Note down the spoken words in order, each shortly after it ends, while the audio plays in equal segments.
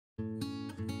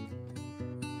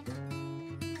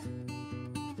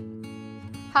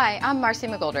Hi, I'm Marcy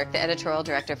McGoldrick, the Editorial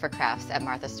Director for Crafts at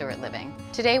Martha Stewart Living.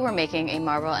 Today we're making a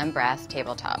marble and brass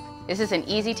tabletop. This is an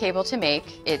easy table to make.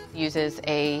 It uses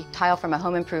a tile from a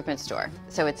home improvement store,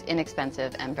 so it's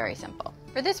inexpensive and very simple.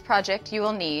 For this project, you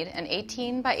will need an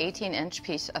 18 by 18 inch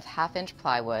piece of 1/2 inch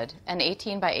plywood, an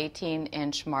 18 by 18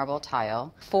 inch marble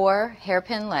tile, 4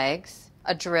 hairpin legs,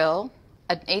 a drill,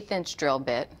 an 1/8 inch drill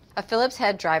bit, a Phillips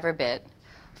head driver bit,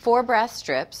 4 brass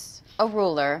strips, a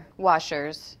ruler,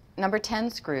 washers, number 10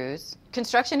 screws,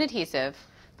 construction adhesive,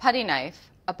 putty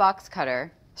knife, a box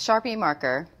cutter, Sharpie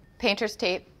marker, painter's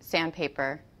tape,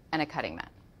 sandpaper, and a cutting mat.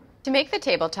 To make the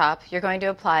tabletop, you're going to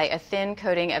apply a thin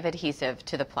coating of adhesive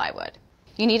to the plywood.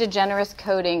 You need a generous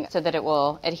coating so that it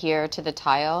will adhere to the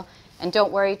tile, and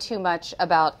don't worry too much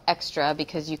about extra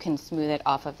because you can smooth it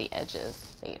off of the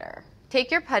edges later. Take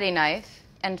your putty knife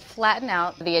and flatten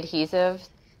out the adhesive,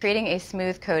 creating a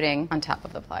smooth coating on top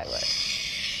of the plywood.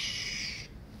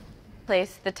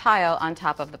 Place the tile on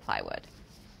top of the plywood.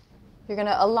 You're going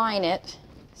to align it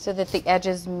so that the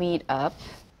edges meet up.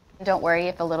 Don't worry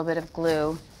if a little bit of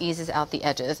glue eases out the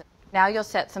edges. Now you'll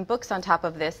set some books on top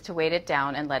of this to weight it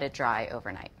down and let it dry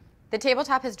overnight. The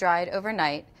tabletop has dried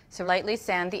overnight, so lightly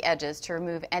sand the edges to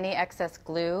remove any excess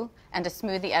glue and to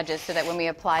smooth the edges so that when we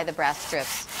apply the brass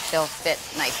strips, they'll fit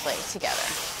nicely together.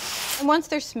 And once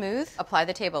they're smooth, apply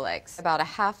the table legs about a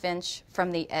 1/2 inch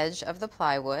from the edge of the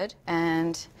plywood,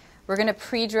 and we're going to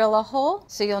pre-drill a hole,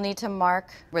 so you'll need to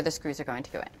mark where the screws are going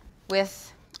to go in.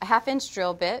 With a 1/2 inch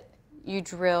drill bit, you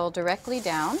drill directly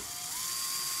down,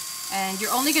 and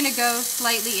you're only going to go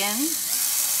slightly in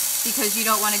because you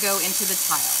don't want to go into the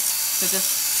tile. So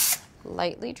just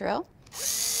lightly drill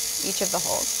each of the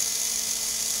holes.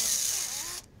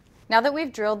 Now that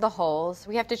we've drilled the holes,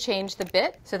 we have to change the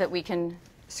bit so that we can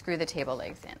screw the table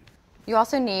legs in. You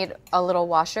also need a little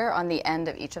washer on the end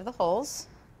of each of the holes,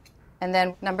 and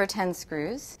then number 10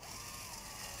 screws.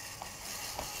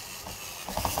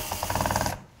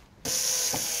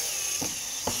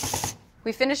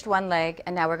 We finished one leg,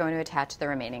 and now we're going to attach the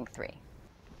remaining 3.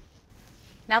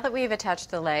 Now that we've attached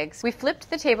the legs, we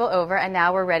flipped the table over, and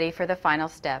now we're ready for the final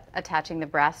step, attaching the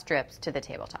brass strips to the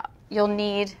tabletop. You'll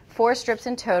need 4 strips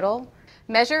in total.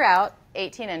 Measure out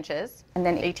 18 inches, and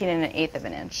then 18 1/8 of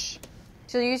an inch.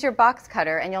 So you'll use your box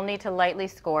cutter, and you'll need to lightly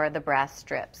score the brass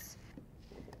strips.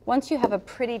 Once you have a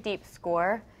pretty deep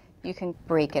score, you can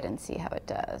break it and see how it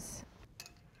does.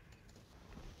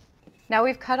 Now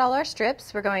we've cut all our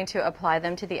strips, we're going to apply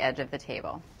them to the edge of the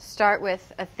table. Start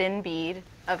with a thin bead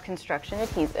of construction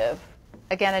adhesive.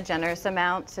 Again, a generous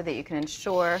amount so that you can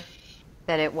ensure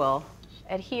that it will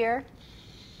adhere.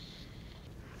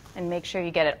 And make sure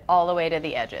you get it all the way to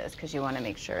the edges because you want to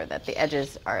make sure that the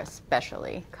edges are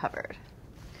especially covered.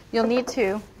 You'll need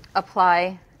to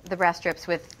apply the brass strips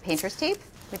with painter's tape.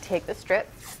 We take the strip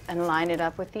and line it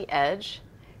up with the edge.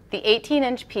 The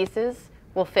 18-inch pieces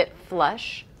will fit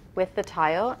flush with the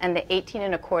tile, and the 18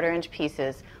 1/4 inch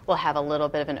pieces will have a little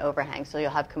bit of an overhang, so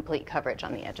you'll have complete coverage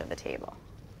on the edge of the table.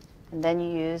 And then you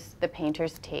use the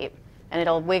painter's tape, and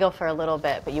it'll wiggle for a little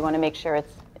bit, but you want to make sure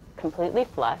it's completely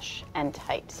flush and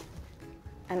tight.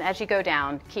 And as you go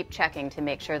down, keep checking to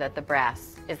make sure that the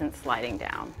brass isn't sliding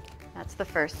down. That's the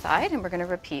first side, and we're going to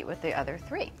repeat with the other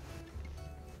 3.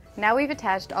 Now we've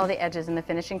attached all the edges and the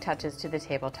finishing touches to the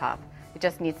tabletop. It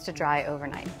just needs to dry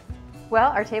overnight.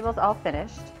 Well, our table's all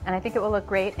finished, and I think it will look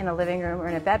great in a living room or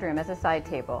in a bedroom as a side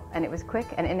table, and it was quick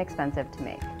and inexpensive to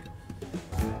make.